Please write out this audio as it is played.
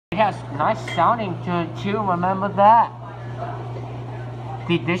has nice sounding to it too, remember that?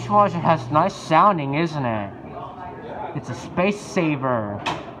 The dishwasher has nice sounding, isn't it? It's a Space Saver.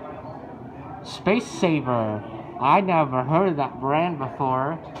 Space Saver. I never heard of that brand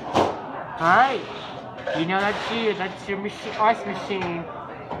before. Alright. You know that's you. That's your ice machine.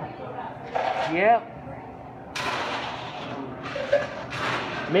 Yep.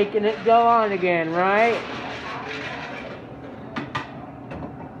 Making it go on again, right?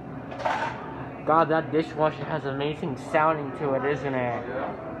 God, that dishwasher has amazing sounding to it, isn't it?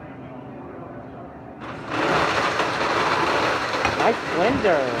 Nice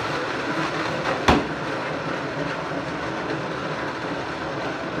blender.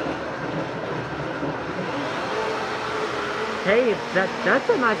 Hey, that's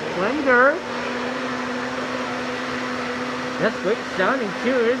a nice blender. That's great sounding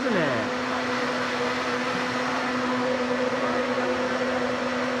too, isn't it?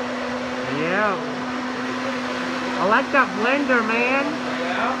 Yeah. I like that blender, man.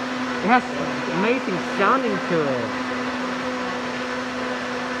 Yeah. It has amazing sounding to it.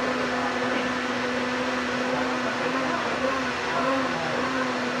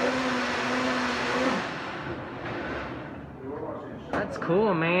 That's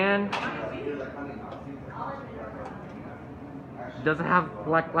cool, man. Does it have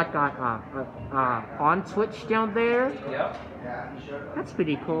like a on switch down there? Yep. That's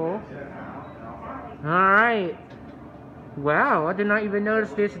pretty cool. All right. Wow, I did not even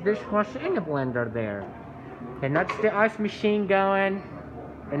notice there's a dishwasher and a blender there. And that's the ice machine going,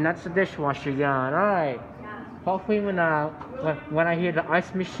 and that's the dishwasher going. All right. Hopefully when I hear the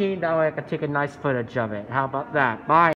ice machine, that way I can take a nice footage of it. How about that? Bye.